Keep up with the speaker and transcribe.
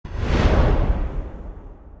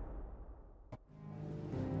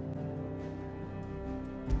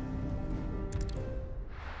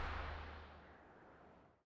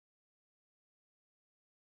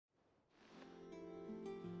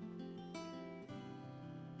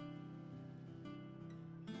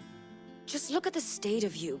Just look at the state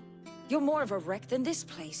of you. You're more of a wreck than this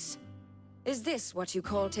place. Is this what you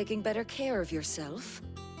call taking better care of yourself?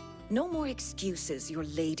 No more excuses, your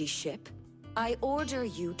ladyship. I order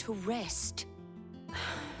you to rest.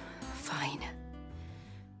 Fine.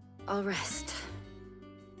 I'll rest.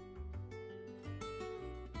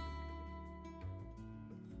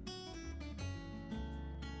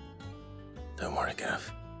 Don't worry, Gav.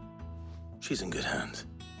 She's in good hands.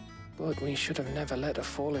 But we should have never let her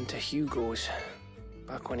fall into Hugo's.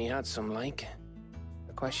 Back when he had some like.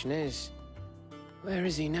 The question is, where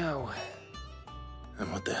is he now?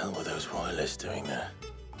 And what the hell were those royalists doing there?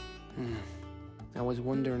 I was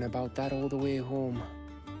wondering about that all the way home.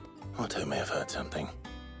 Otto may have heard something.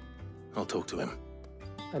 I'll talk to him.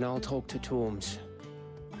 And I'll talk to Tomes.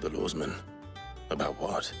 The lawsman. About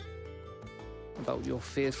what? About your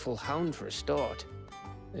faithful hound for a start.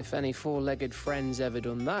 If any four-legged friend's ever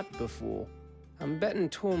done that before, I'm betting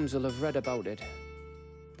Tomes will have read about it.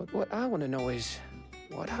 But what I want to know is,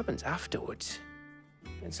 what happens afterwards?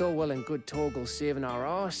 It's all well and good Torgal saving our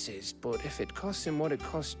arses, but if it costs him what it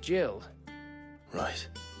cost Jill... Right.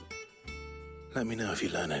 Let me know if you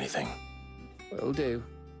learn anything. Will do.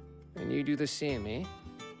 And you do the same, eh?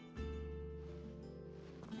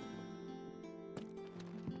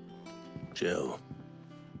 Jill.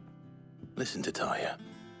 Listen to Taya.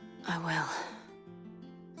 I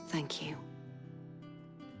will. Thank you.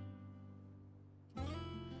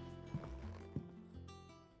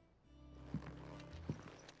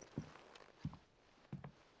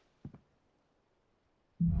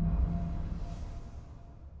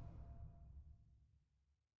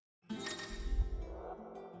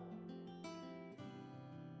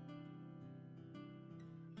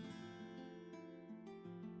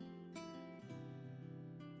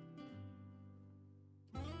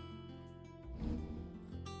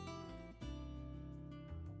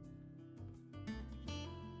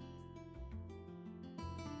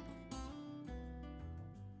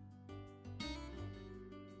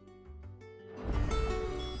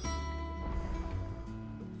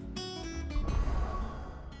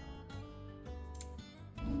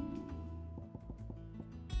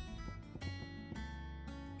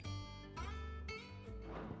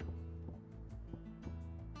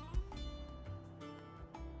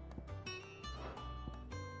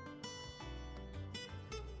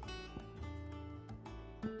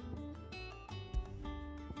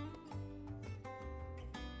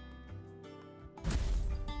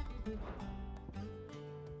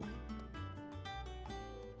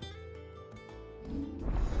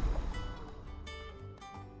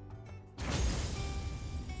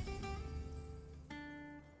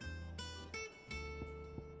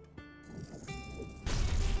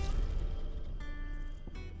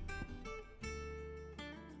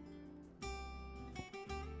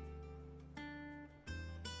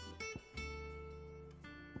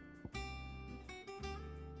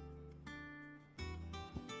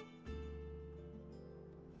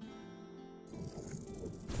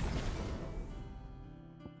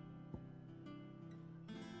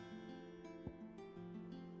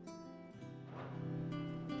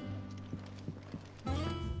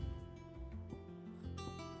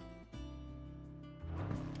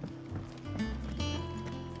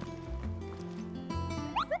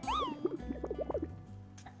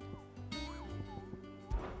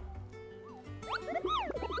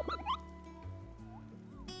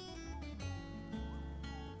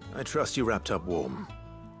 I trust you wrapped up warm.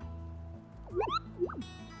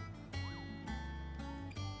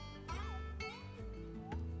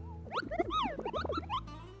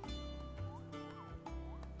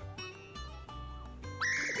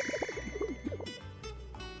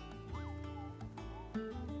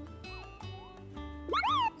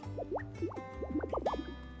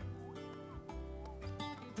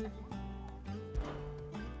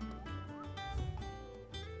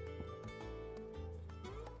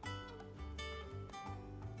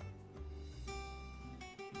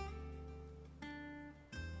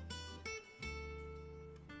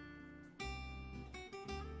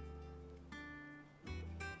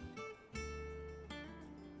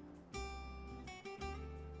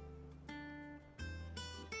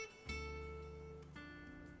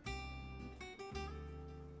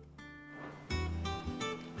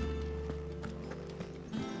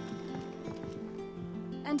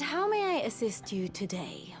 And how may I assist you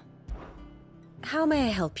today? How may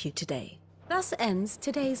I help you today? Thus ends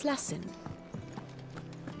today's lesson.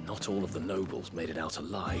 Not all of the nobles made it out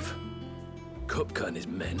alive. Kupka and his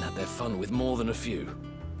men had their fun with more than a few.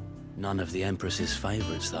 None of the Empress's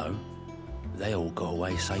favorites, though. They all got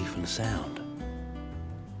away safe and sound.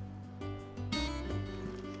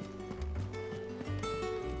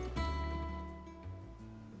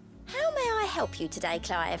 help you today,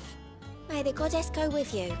 Clive? May the goddess go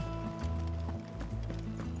with you.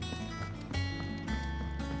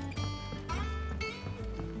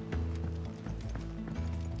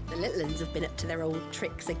 The little uns have been up to their old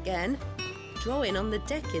tricks again. Drawing on the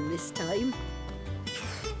decking this time.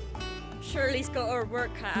 Shirley's got her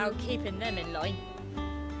work cut out keeping them in line.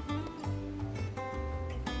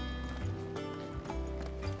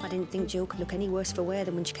 I didn't think Jill could look any worse for wear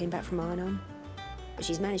than when she came back from Arnhem. But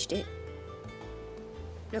she's managed it.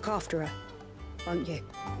 Look after her, won't you?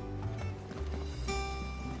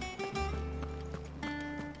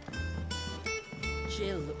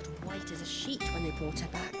 Jill looked white as a sheet when they brought her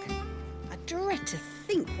back. I dread to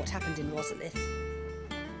think what happened in Rosalith.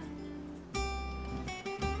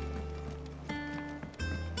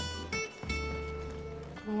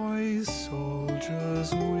 Boy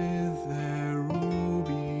soldiers with their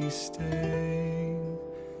ruby stain,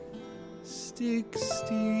 stick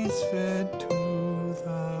steeds fed to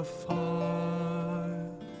the fire,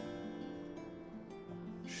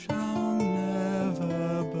 shall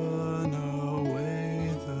never burn away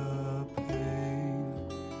the pain,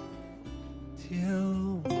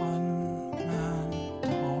 till one man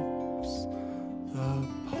tops the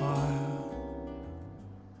pyre.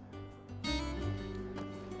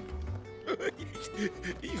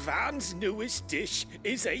 Ivan's newest dish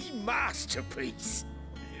is a masterpiece.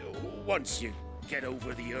 Once you get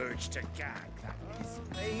over the urge to gag, that is.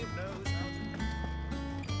 Maeve knows how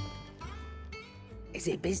to... Is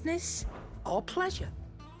it business or pleasure?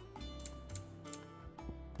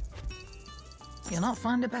 You'll not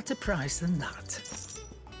find a better price than that.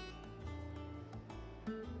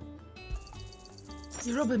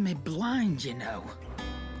 You're rubbing me blind, you know.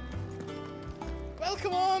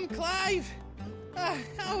 Welcome home, Clive.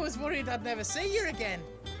 I was worried I'd never see you again.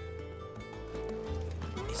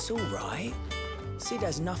 It's all right. Sid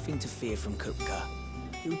has nothing to fear from Kupka.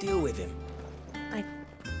 He'll deal with him. I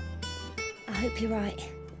hope you're right.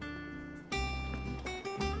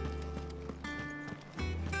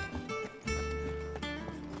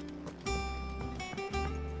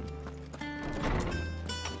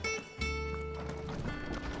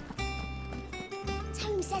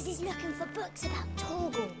 Tome says he's looking for books about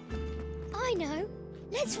Torgal. I know.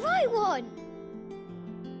 Let's write one.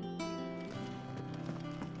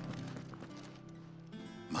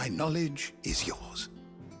 My knowledge is yours.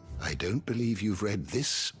 I don't believe you've read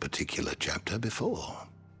this particular chapter before.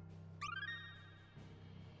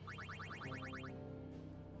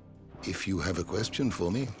 If you have a question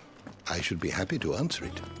for me, I should be happy to answer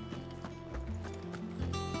it.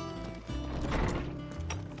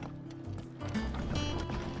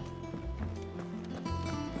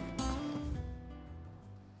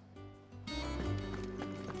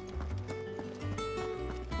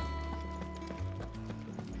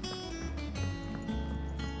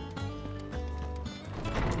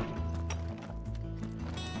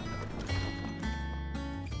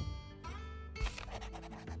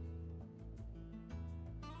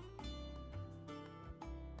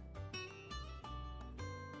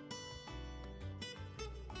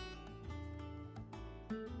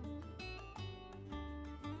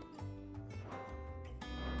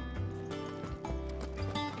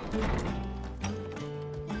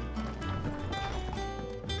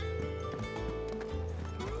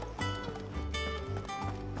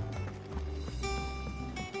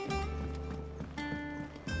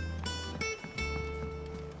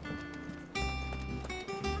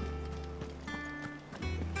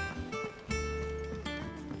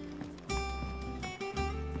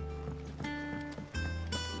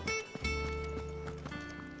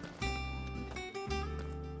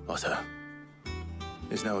 Otto,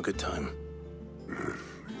 is now a good time?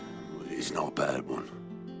 It's not a bad one.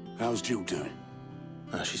 How's Jill doing?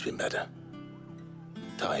 She's been better.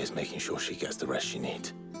 Ty is making sure she gets the rest she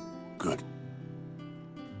needs. Good.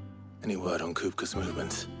 Any word on Kupka's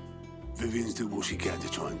movements? Vivian's did what she can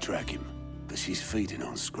to try and track him, but she's feeding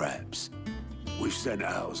on scraps. We've sent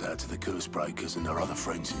ours out to the Cursebreakers and their other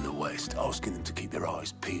friends in the West, asking them to keep their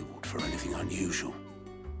eyes peeled for anything unusual.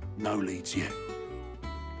 No leads yet,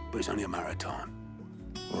 but it's only a matter of time.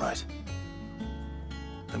 All right.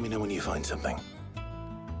 Let me know when you find something.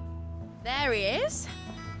 There he is.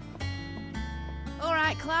 All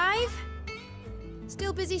right, Clive.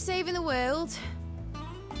 Still busy saving the world.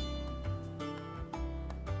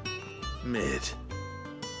 Mid.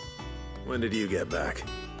 When did you get back?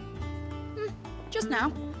 Just now.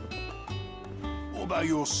 What about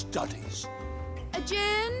your studies?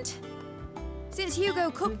 Adjourned. Since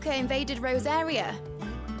Hugo Kupka invaded Rosaria.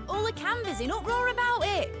 All the canvas in uproar about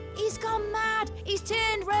it. He's gone mad. He's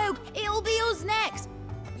turned rogue. It'll be us next.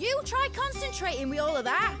 You try concentrating with all of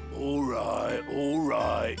that. All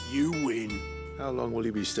right, you win. How long will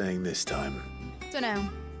you be staying this time? Dunno.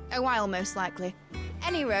 A while, most likely.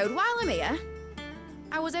 Any road, while I'm here,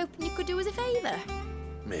 I was hoping you could do us a favour.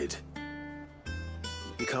 Mid.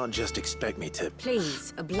 You can't just expect me to...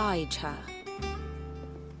 Please, oblige her.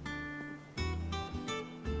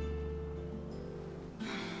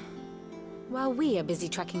 While we are busy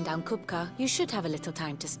tracking down Kupka, you should have a little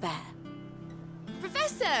time to spare.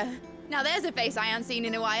 Professor! Now there's a face I haven't seen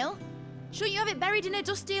in a while. Shouldn't you have it buried in a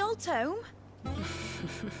dusty old tome?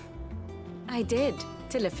 I did,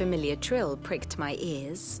 till a familiar trill pricked my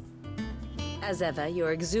ears. As ever,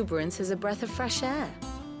 your exuberance is a breath of fresh air,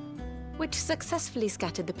 which successfully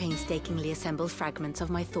scattered the painstakingly assembled fragments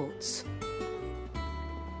of my thoughts.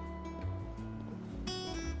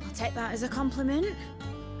 I'll take that as a compliment.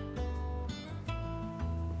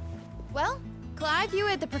 Well, Clive, you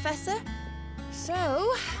heard the Professor.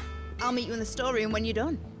 So, I'll meet you in the storeroom when you're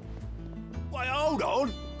done. Wait, hold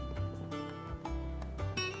on.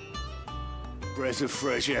 Breath of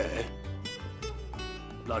fresh air?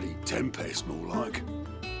 Bloody tempest, more like.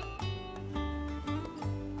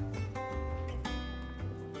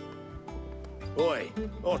 Oi,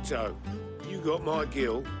 Otto, you got my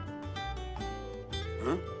gill?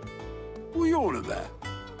 Huh? What are you on about?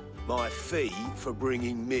 My fee for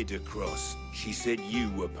bringing Mid across. She said you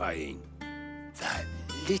were paying. That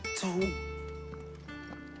little...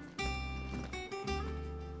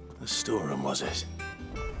 The storeroom, was it?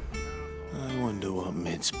 I wonder what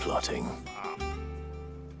Mid's plotting.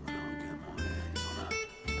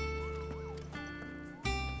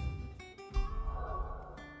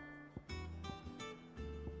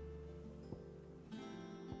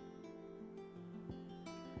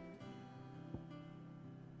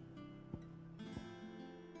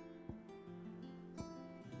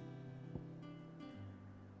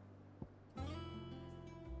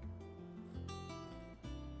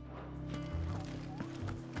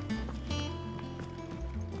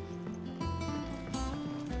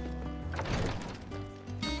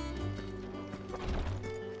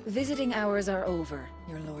 Visiting hours are over,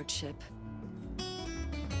 your lordship.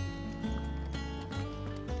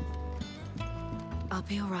 I'll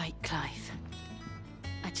be all right, Clive.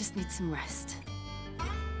 I just need some rest.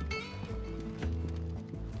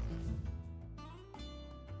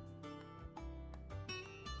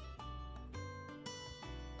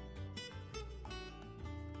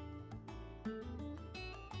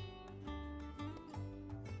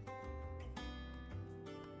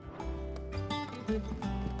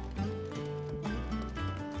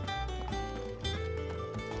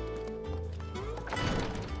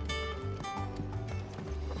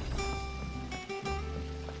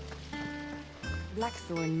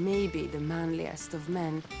 Blackthorn may be the manliest of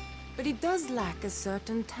men, but he does lack a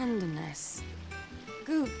certain tenderness.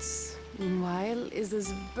 Goots, meanwhile, is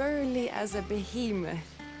as burly as a behemoth,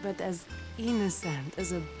 but as innocent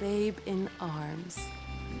as a babe in arms.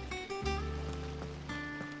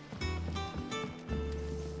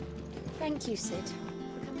 Thank you, Sid,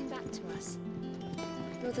 for coming back to us.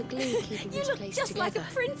 You're the glue keeping this place together. You look just like a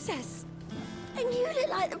princess. And you look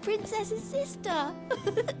like the princess's sister.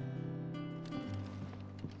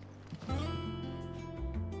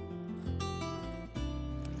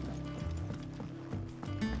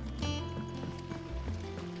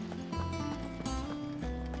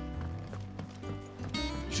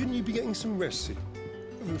 Shouldn't you be getting some rest, Sid?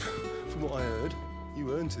 From what I heard,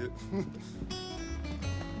 you earned it.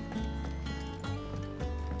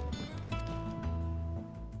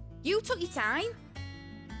 You took your time.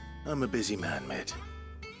 I'm a busy man, Mid.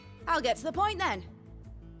 I'll get to the point then.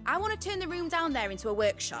 I want to turn the room down there into a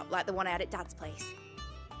workshop like the one I had at Dad's place.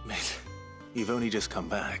 Mid, you've only just come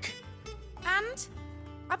back. And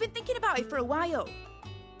I've been thinking about it for a while.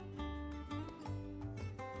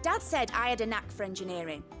 Dad said I had a knack for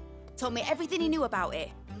engineering, told me everything he knew about it,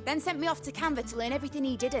 then sent me off to Canva to learn everything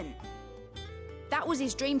he didn't. That was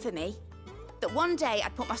his dream for me, that one day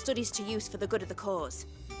I'd put my studies to use for the good of the cause.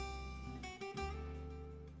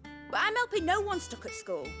 But I'm helping no one stuck at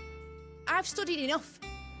school. I've studied enough.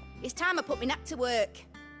 It's time I put my knack to work.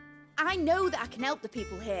 I know that I can help the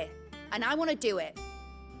people here, and I want to do it.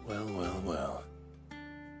 Well, well, well.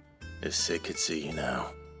 If Sid could see you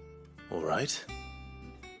now. All right?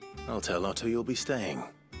 I'll tell Otto you'll be staying.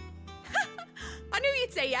 I knew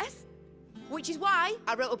you'd say yes. Which is why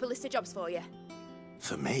I wrote up a list of jobs for you.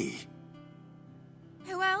 For me?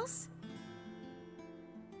 Who else?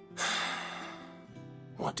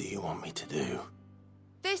 What do you want me to do?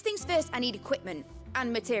 First things first, I need equipment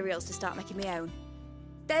and materials to start making my own.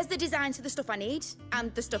 There's the designs for the stuff I need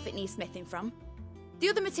and the stuff it needs smithing from. The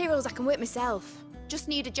other materials I can work myself. Just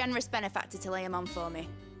need a generous benefactor to lay them on for me.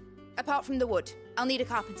 Apart from the wood, I'll need a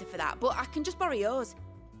carpenter for that, but I can just borrow yours.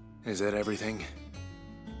 Is that everything?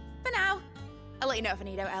 For now. I'll let you know if I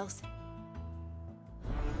need out else.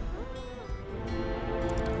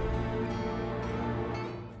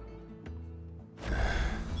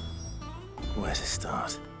 Where to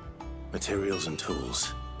start? Materials and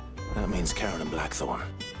tools. That means Karen and Blackthorn.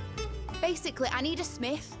 Basically, I need a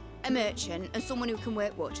smith, a merchant, and someone who can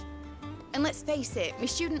work wood. And let's face it, my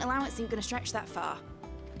student allowance ain't gonna stretch that far.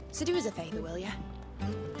 So do us a favour, will ya?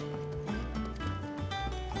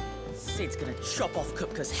 Sid's gonna chop off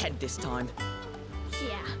Kupka's head this time.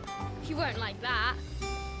 Yeah, he won't like that.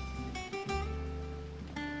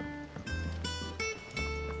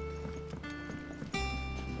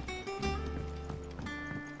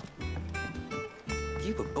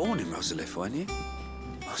 You were born in Rosalith, weren't you?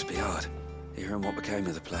 Must be hard, hearing what became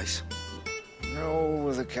of the place.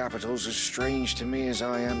 No, the capital's as strange to me as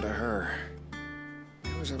I am to her.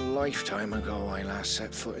 It was a lifetime ago I last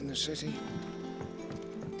set foot in the city.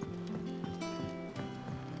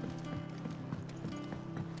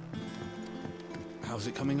 How's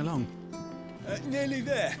it coming along? Nearly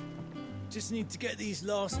there. Just need to get these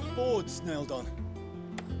last boards nailed on.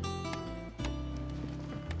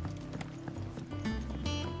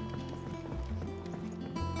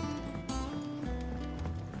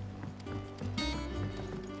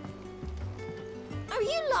 Are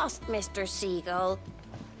you lost, Mr. Seagull?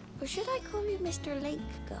 Or should I call you Mr. Lake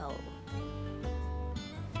Gull?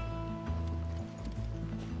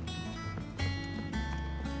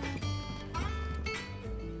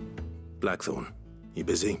 Blackthorn, you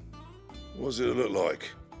busy? What does it look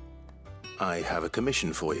like? I have a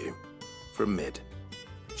commission for you. From Mid.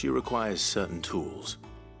 She requires certain tools.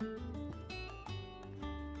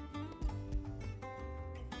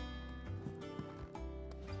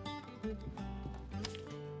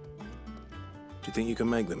 Do you think you can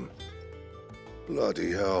make them?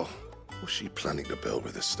 Bloody hell. What's she planning to build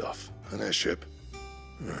with this stuff? An airship?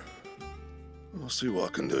 I'll see what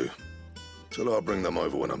I can do. Tell her I'll bring them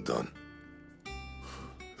over when I'm done.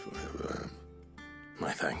 If I ever am.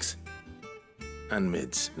 My thanks. And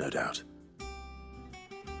Mid's, no doubt.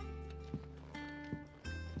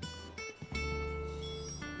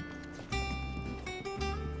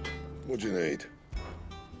 What do you need?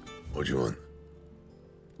 What do you want?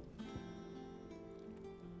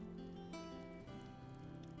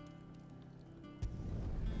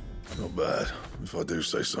 Not bad, if I do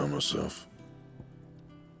say so myself.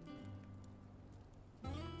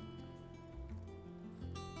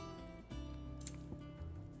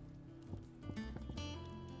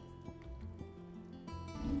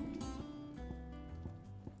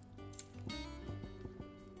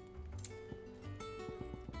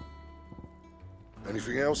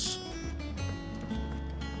 Anything else?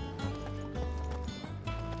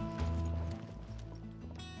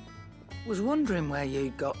 Was wondering where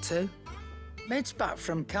you'd got to. Mid's back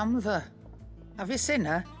from Canva. Have you seen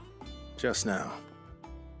her? Just now.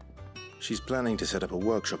 She's planning to set up a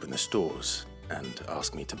workshop in the stores and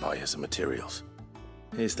ask me to buy her some materials.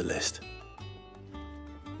 Here's the list.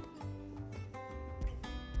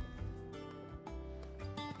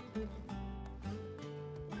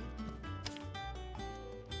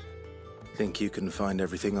 Think you can find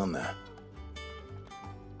everything on there?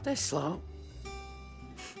 This lot.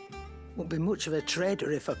 Wouldn't be much of a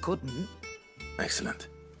trader if I couldn't. Excellent.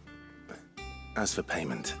 As for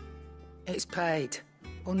payment... It's paid.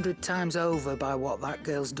 100 times over by what that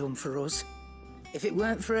girl's done for us. If it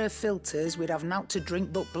weren't for her filters, we'd have naught to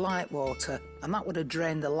drink but blight water, and that would have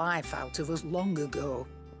drained the life out of us long ago.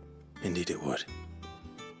 Indeed it would.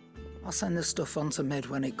 I'll send the stuff on to Mid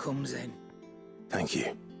when it comes in. Thank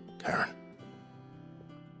you, Karen.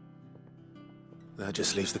 That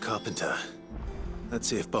just leaves the carpenter. Let's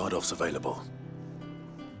see if Bardolph's available.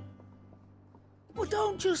 Well,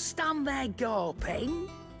 don't just stand there gawping.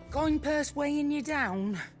 Coin purse weighing you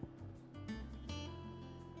down.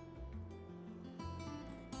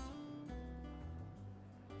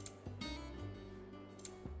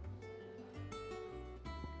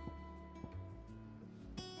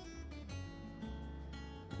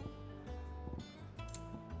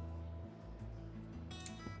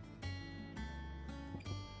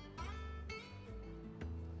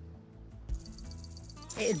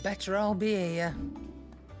 It'd better all be here.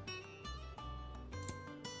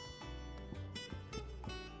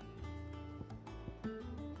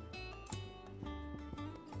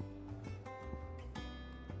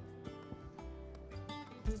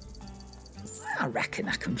 I reckon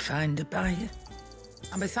I can find a buyer.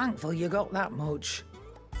 I'll be thankful you got that much.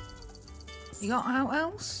 You got out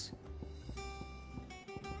else?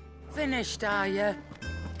 Finished, are you?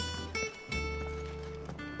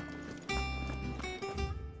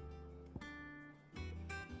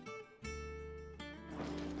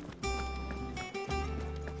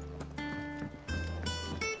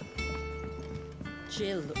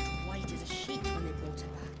 Jill looked white as a sheet when they brought her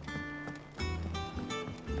back.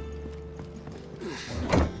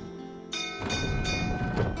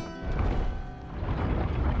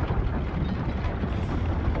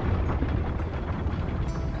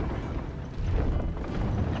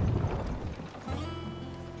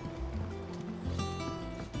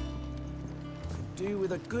 Do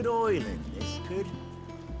with a good oil in this, could?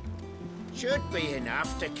 Should be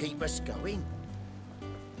enough to keep us going.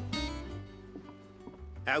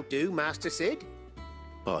 How do, Master Sid?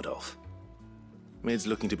 Bardolph. Mid's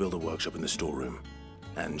looking to build a workshop in the storeroom,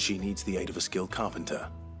 and she needs the aid of a skilled carpenter.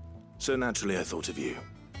 So naturally I thought of you.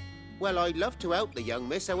 Well, I'd love to help the young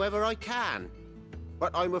miss however I can.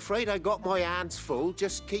 But I'm afraid I got my hands full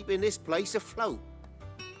just keeping this place afloat.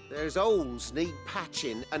 There's holes need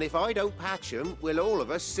patching, and if I don't patch them, we'll all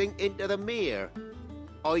of us sink into the mere.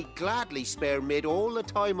 I'd gladly spare Mid all the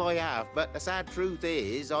time I have, but the sad truth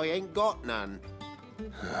is I ain't got none.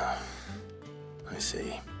 I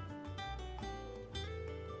see.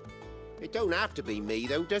 It don't have to be me,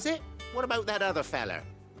 though, does it? What about that other fella?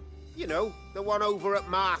 You know, the one over at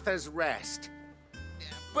Martha's Rest.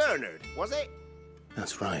 Bernard, was it?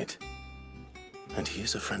 That's right. And he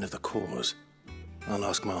is a friend of the cause. I'll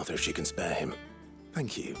ask Martha if she can spare him.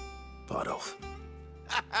 Thank you, Bardolph.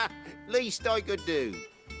 Least I could do.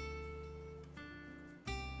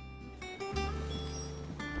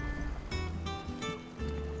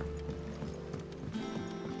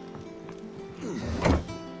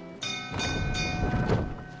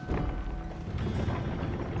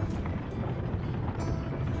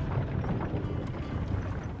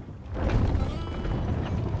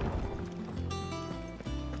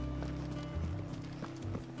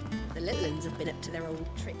 The little uns have been up to their old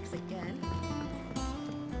tricks again.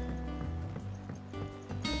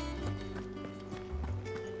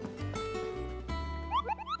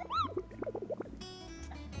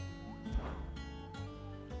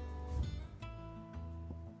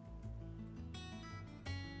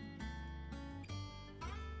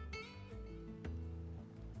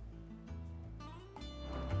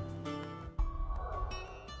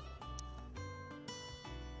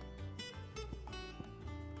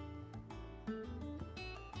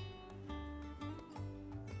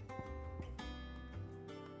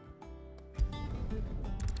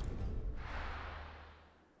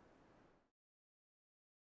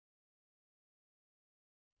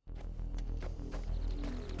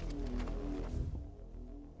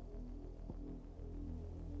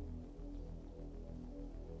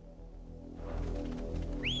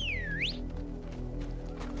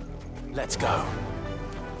 Let's go.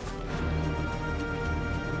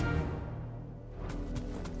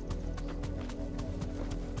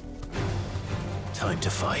 Time to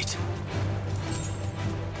fight.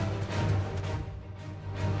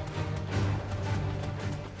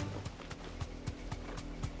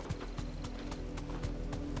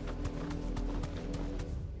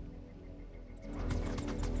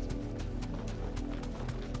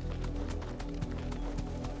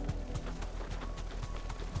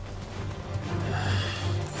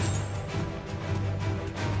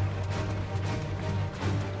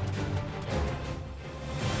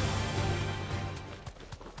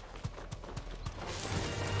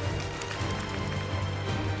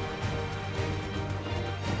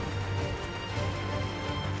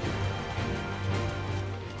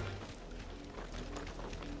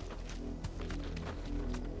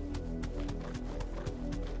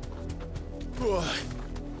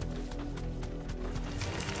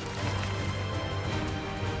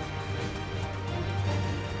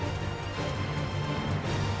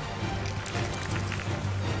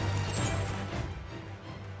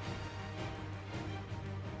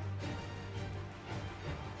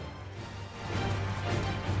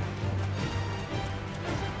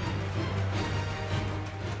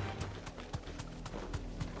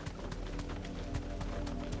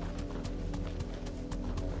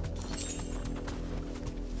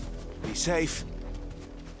 Be safe.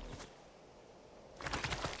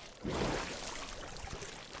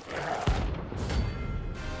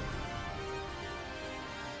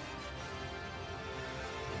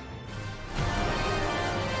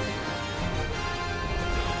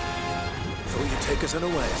 Thought you'd take us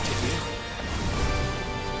unawares, did you?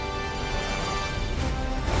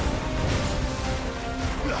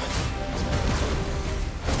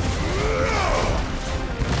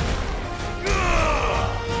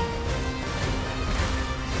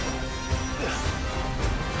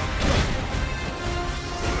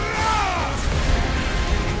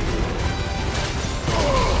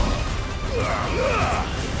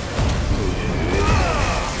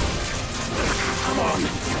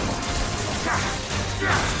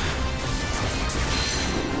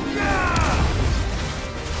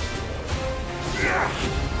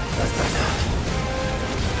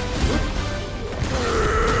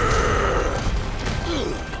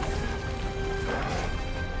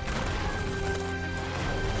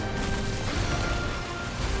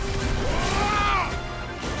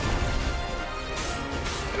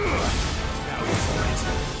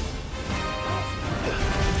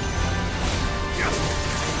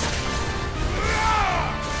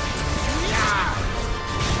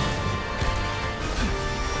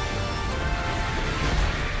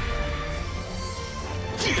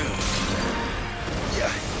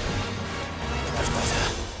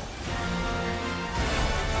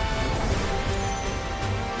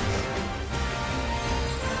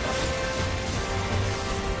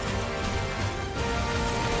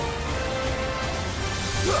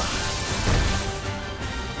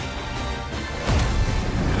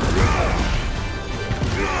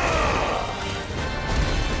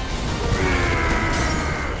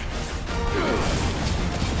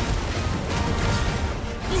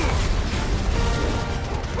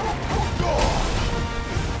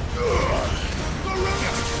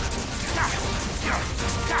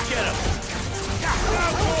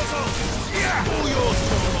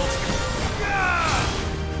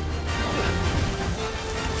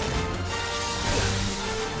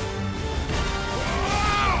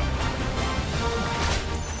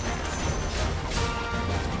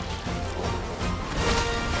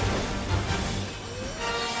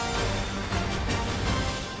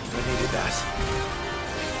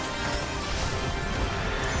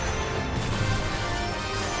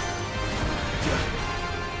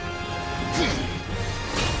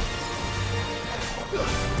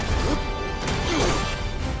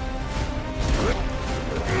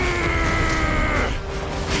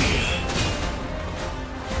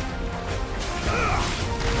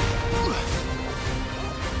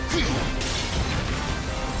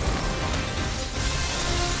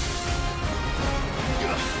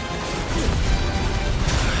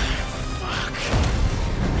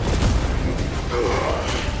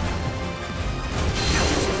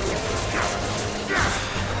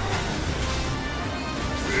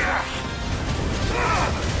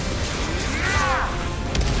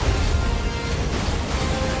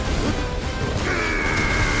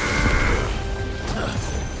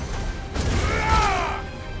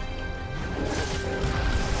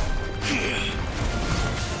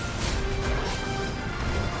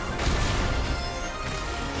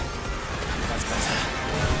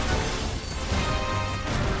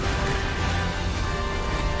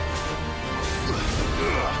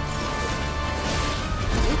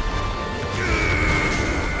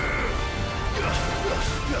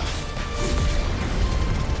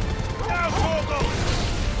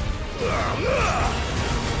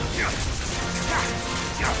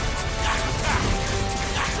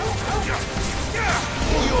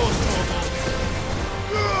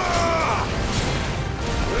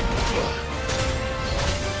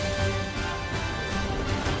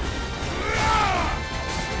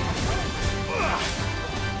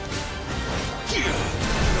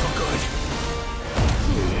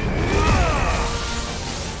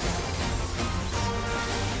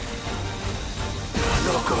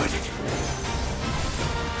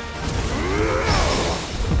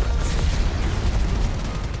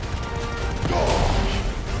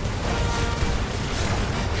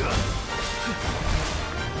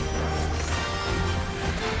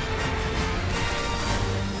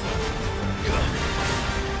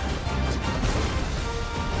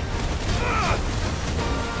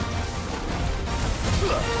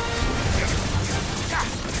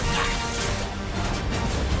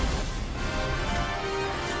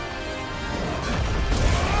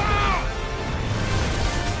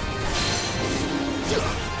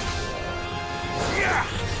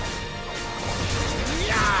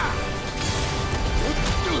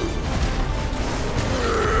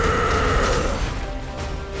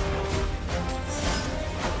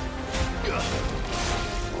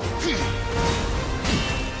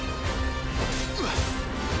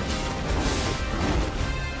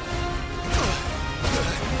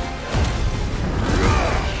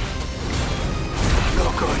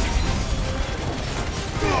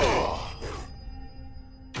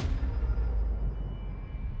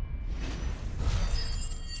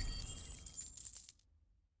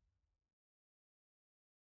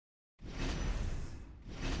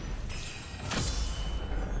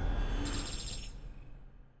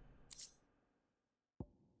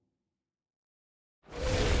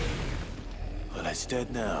 It's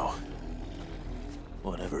dead now.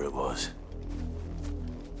 Whatever it was.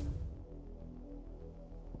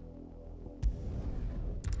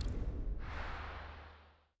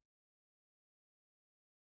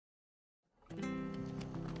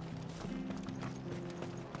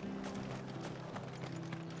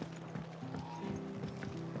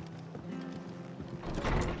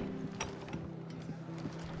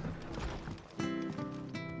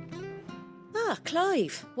 Ah,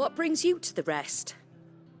 Clive, what brings you to the rest?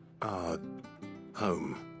 Our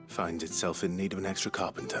home finds itself in need of an extra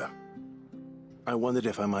carpenter. I wondered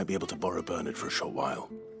if I might be able to borrow Bernard for a short while.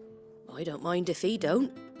 I don't mind if he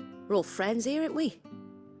don't. We're all friends here, aren't we?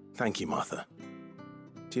 Thank you, Martha.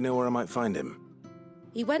 Do you know where I might find him?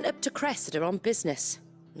 He went up to Cressida on business.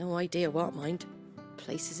 No idea what, mind.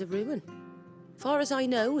 Place is a ruin. Far as I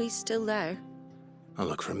know, he's still there. I'll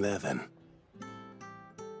look for him there, then.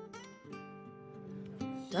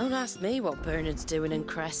 Don't ask me what Bernard's doing in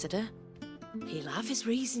Cressida. He'll have his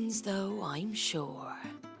reasons, though, I'm sure.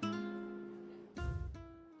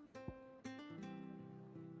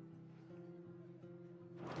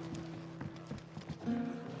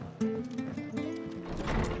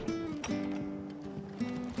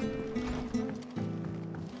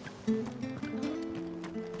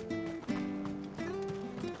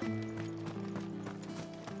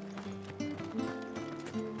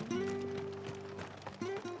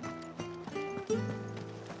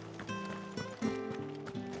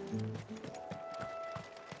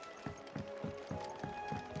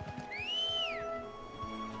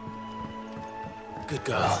 Good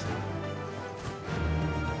girl.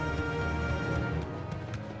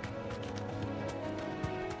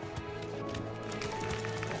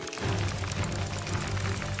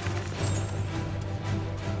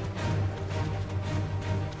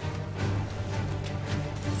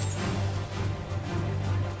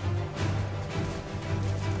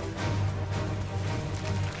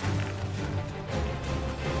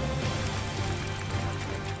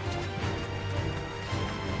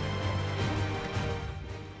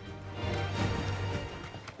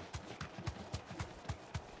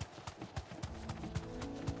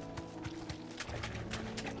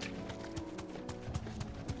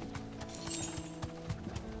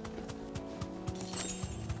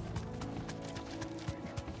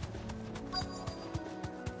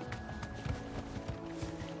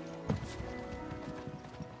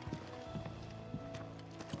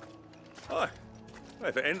 Hi.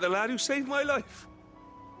 If it ain't the lad who saved my life.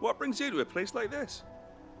 What brings you to a place like this?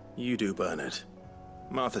 You do, Bernard.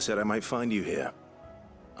 Martha said I might find you here.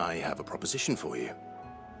 I have a proposition for you.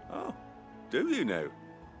 Oh, do you now?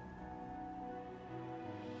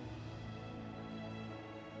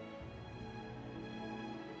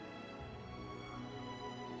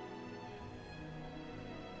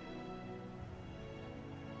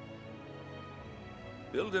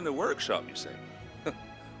 Building a workshop, you say? Well,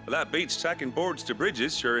 that beats tacking boards to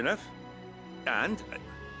bridges, sure enough. And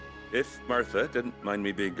if Martha didn't mind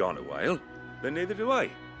me being gone a while, then neither do I.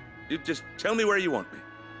 You just tell me where you want me.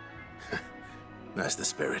 That's the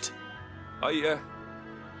spirit. I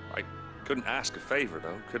couldn't ask a favor,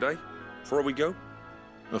 though, could I? Before we go?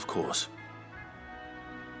 Of course.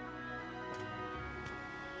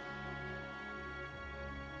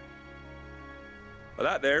 Well,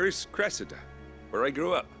 that there is Cressida, where I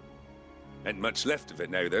grew up. Ain't much left of it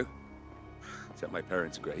now, though. Except my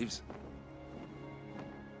parents' graves.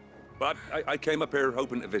 But I came up here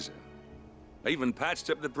hoping to visit. I even patched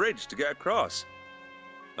up the bridge to get across.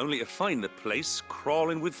 Only to find the place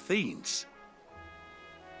crawling with fiends.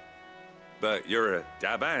 But you're a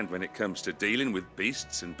dab hand when it comes to dealing with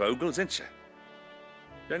beasts and bogles, ain't you?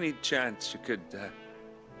 Any chance you could,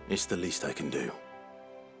 It's the least I can do.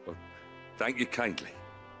 Well, thank you kindly.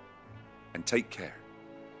 And take care.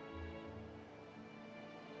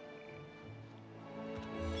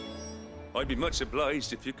 I'd be much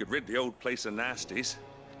obliged if you could rid the old place of nasties.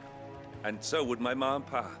 And so would my ma and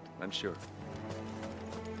pa, I'm sure.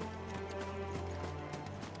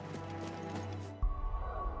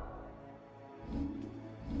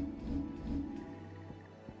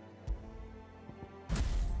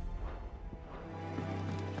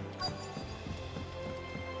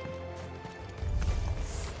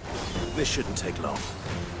 This shouldn't take long.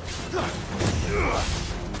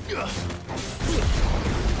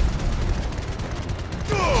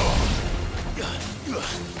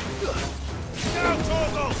 Now,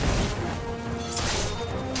 Torgal!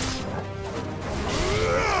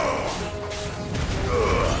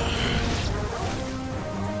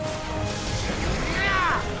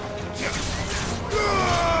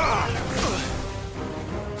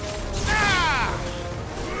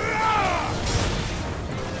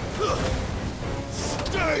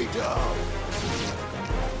 Stay down!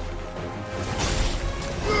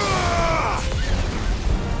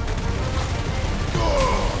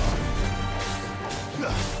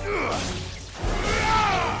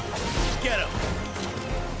 Get him!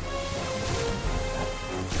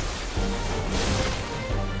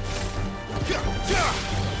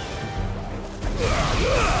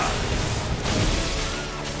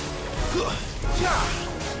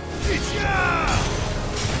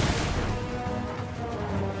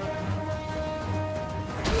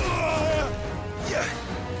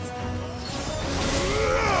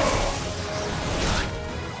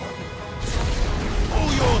 All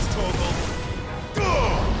yours, Torgal!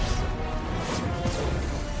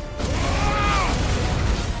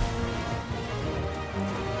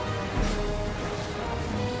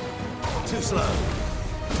 Too slow.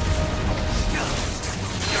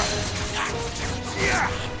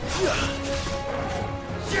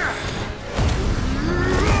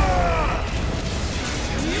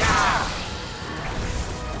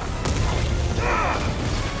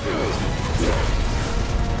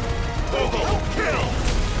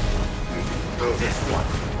 This one.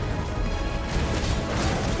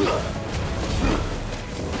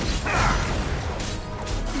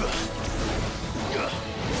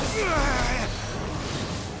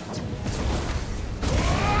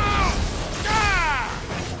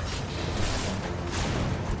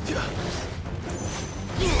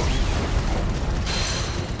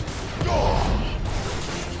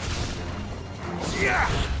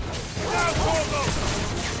 Now, Torgal!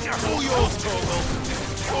 All yours, Torgal!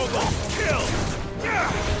 Torgal, kill!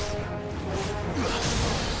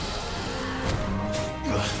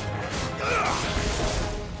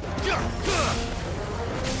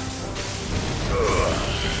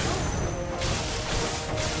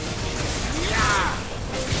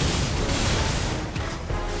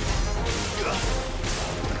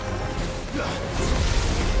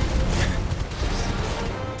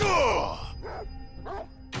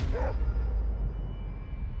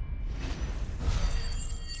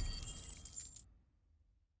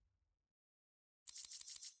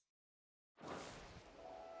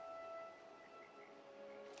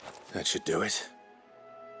 That should do it.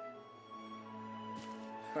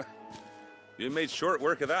 You made short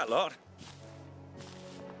work of that lot.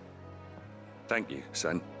 Thank you,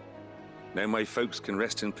 son. Now my folks can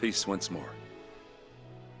rest in peace once more.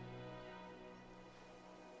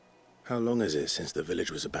 How long is it since the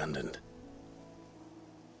village was abandoned?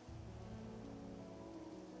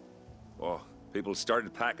 Oh, people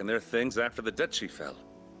started packing their things after the duchy fell.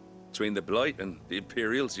 Between the Blight and the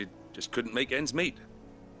Imperials, you just couldn't make ends meet.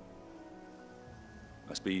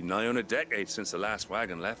 Must be nigh on a decade since the last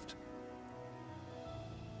wagon left.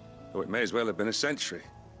 Oh, it may as well have been a century,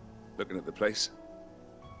 looking at the place.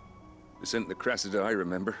 This isn't the Cressida I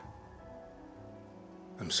remember.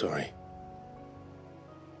 I'm sorry.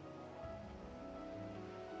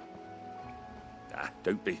 Ah,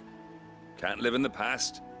 don't be. Can't live in the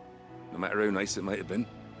past, no matter how nice it might have been.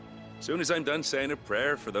 Soon as I'm done saying a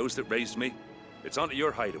prayer for those that raised me, it's onto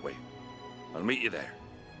your hideaway. I'll meet you there.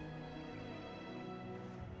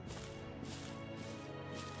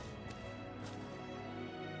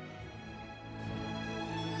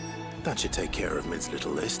 That should take care of Mid's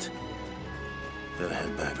little list. Better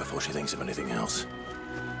head back before she thinks of anything else.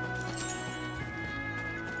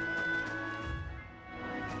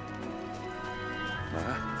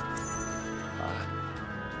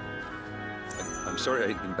 I'm sorry I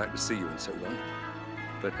ain't been back to see you in so long,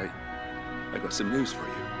 but I got some news for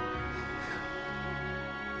you.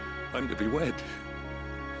 I'm to be wed.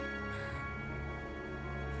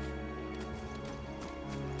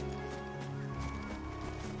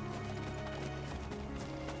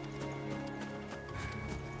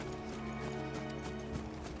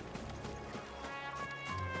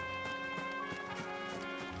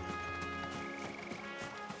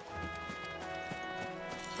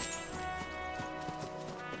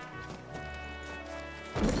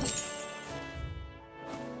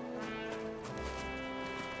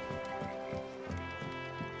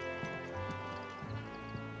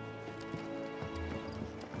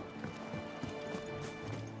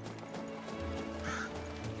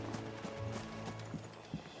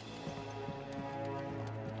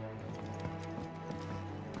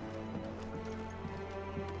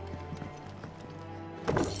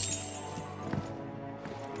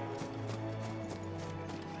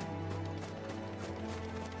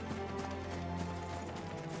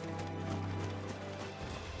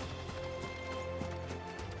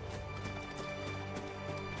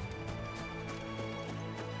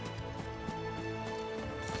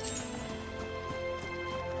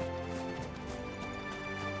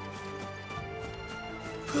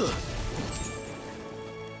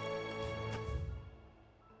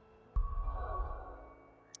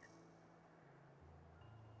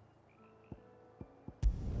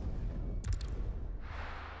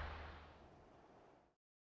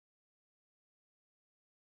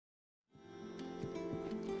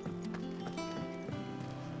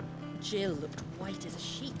 Jill looked white as a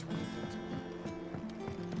sheet when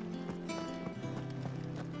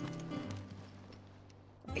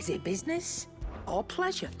I Is it business or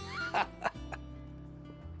pleasure?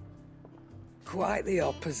 Quite the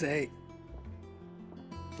opposite.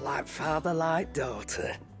 Like father, like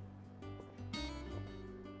daughter.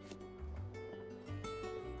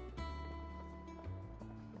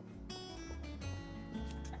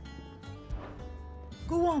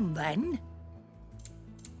 Go on then.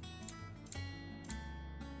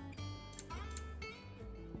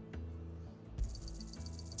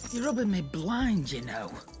 You're rubbing me blind, you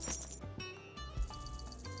know.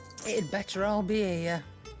 It'd better all be here.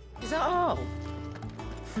 Is that all?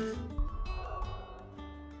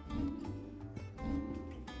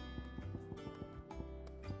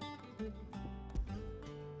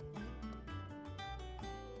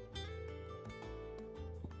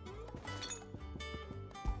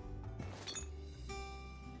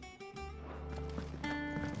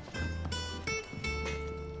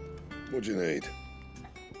 What do you need?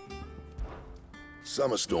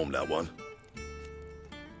 Summer storm, that one.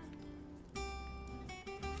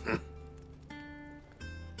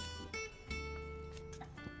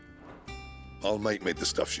 I'll make Mid the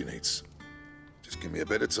stuff she needs. Just give me a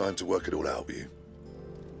bit of time to work it all out with you.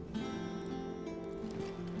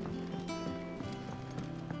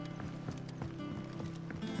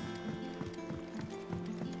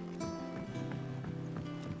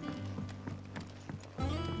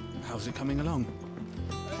 How's it coming along?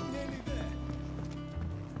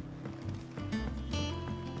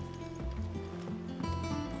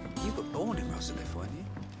 You were born in Rosalith, weren't you?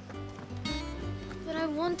 But I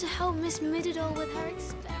want to help Miss Mididol with her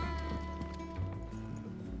experiment.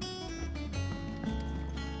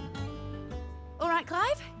 All right,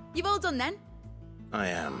 Clive. You've all done then? I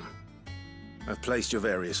am. I've placed your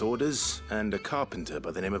various orders, and a carpenter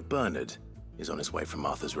by the name of Bernard is on his way from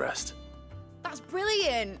Martha's Rest. That's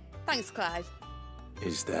brilliant. Thanks, Clive.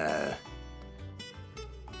 Is there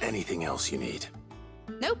anything else you need?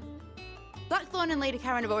 Nope. Blackthorn and Lady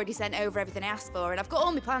Karen have already sent over everything I asked for, and I've got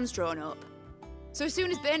all my plans drawn up. So as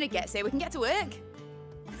soon as Bernard gets here, we can get to work.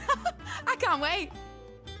 I can't wait.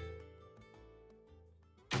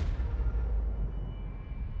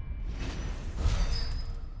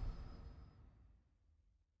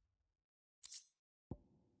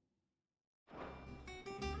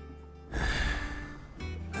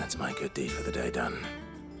 That's my good deed for the day done.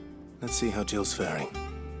 Let's see how Jill's faring.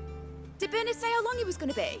 Did Bernard say how long he was going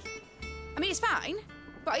to be? I mean, it's fine,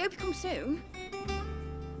 but I hope he comes soon.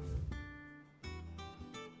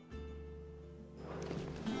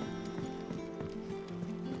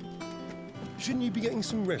 Shouldn't you be getting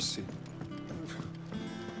some rest, Sid?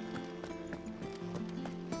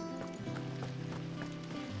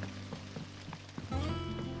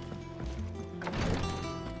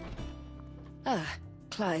 Ah,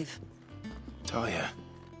 Clive. Talia,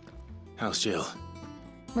 how's Jill?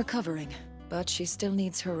 Recovering, but she still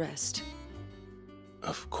needs her rest.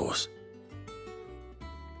 Of course.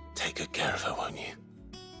 Take good care of her, won't you?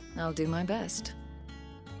 I'll do my best.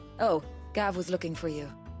 Oh, Gav was looking for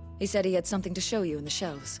you. He said he had something to show you in the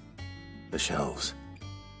shelves. The shelves?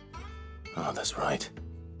 Oh, that's right.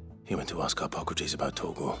 He went to ask Harpocrates about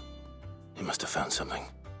Torgor. He must have found something.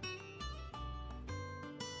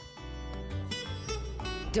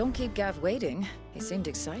 Don't keep Gav waiting. He seemed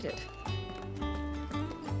excited.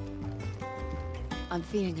 I'm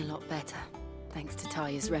feeling a lot better, thanks to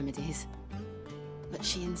Talia's remedies. But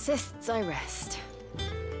she insists I rest.